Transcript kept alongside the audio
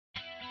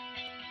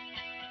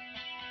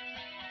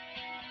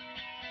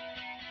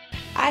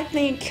I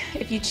think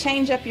if you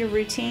change up your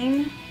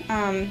routine,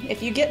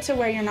 if you get to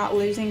where you're not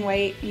losing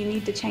weight, you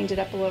need to change it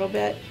up a little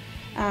bit.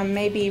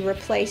 Maybe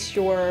replace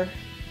your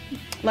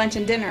lunch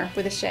and dinner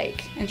with a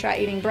shake and try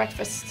eating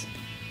breakfast.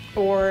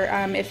 Or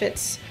if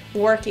it's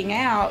working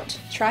out,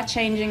 try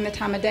changing the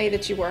time of day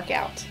that you work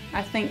out.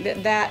 I think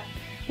that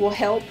will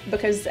help,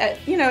 because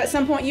at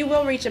some point you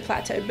will reach a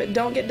plateau, but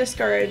don't get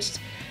discouraged.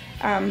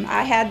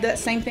 I had that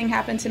same thing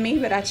happen to me,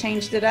 but I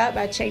changed it up.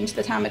 I changed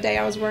the time of day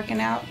I was working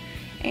out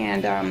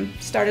and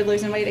started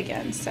losing weight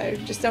again. So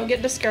just don't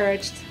get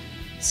discouraged.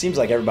 It seems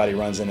like everybody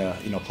runs into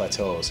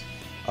plateaus.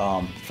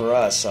 For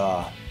us,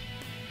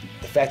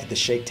 the fact that the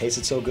shake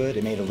tasted so good,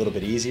 it made it a little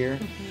bit easier.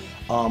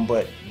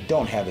 But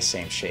don't have the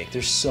same shake.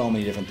 There's so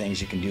many different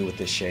things you can do with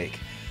this shake.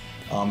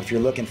 If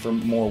you're looking for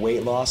more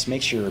weight loss,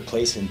 make sure you're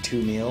replacing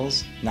 2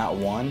 meals, not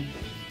 1.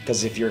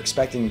 Because if you're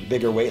expecting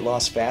bigger weight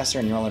loss faster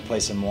and you're only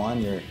replacing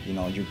 1,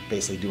 you're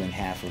basically doing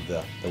half of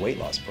the weight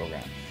loss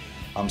program.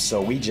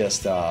 So we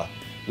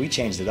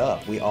changed it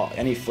up.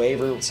 Any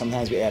flavor.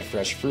 Sometimes we add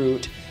fresh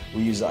fruit.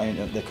 We use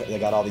they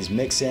got all these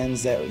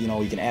mix-ins that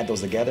we can add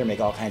those together, make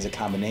all kinds of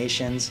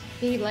combinations.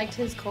 He liked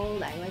his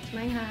cold. I liked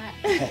mine hot.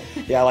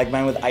 Yeah, I like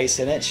mine with ice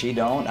in it. She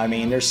don't. I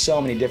mean, there's so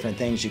many different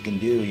things you can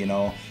do.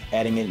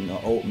 Adding it in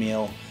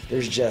oatmeal.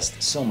 There's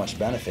just so much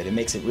benefit. It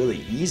makes it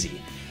really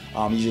easy.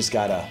 You just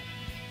gotta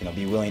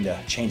be willing to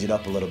change it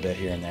up a little bit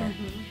here and there.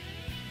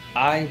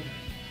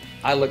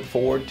 I look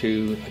forward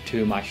to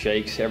my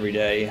shakes every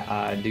day.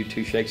 I do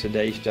 2 shakes a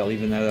day still,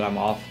 even though that I'm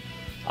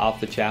off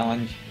the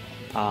challenge.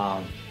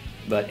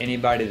 But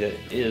anybody that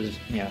is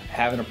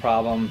having a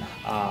problem,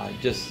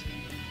 just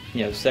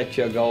set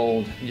your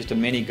goal, just a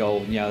mini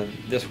goal.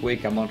 This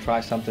week I'm going to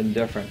try something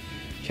different.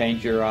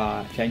 Change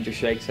your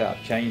shakes up.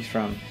 Change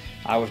from,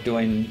 I was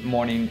doing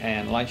morning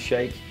and lunch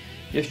shake.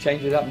 Just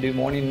change it up and do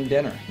morning and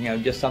dinner.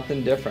 Just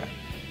something different.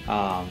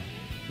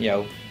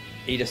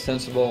 Eat a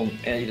sensible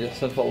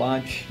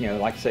lunch.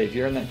 Like I say, if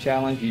you're in that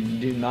challenge, you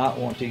do not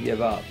want to give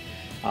up.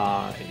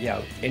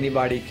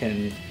 Anybody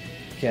can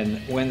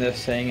win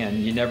this thing,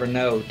 and you never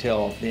know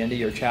till the end of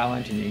your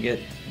challenge, and you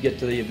get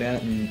to the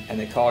event and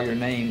they call your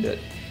name that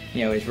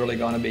it's really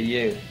going to be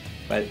you.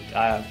 But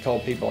I've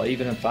told people,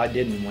 even if I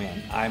didn't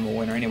win, I'm a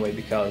winner anyway,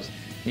 because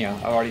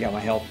I've already got my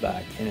health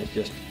back, and it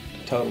just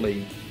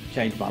totally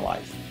changed my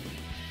life.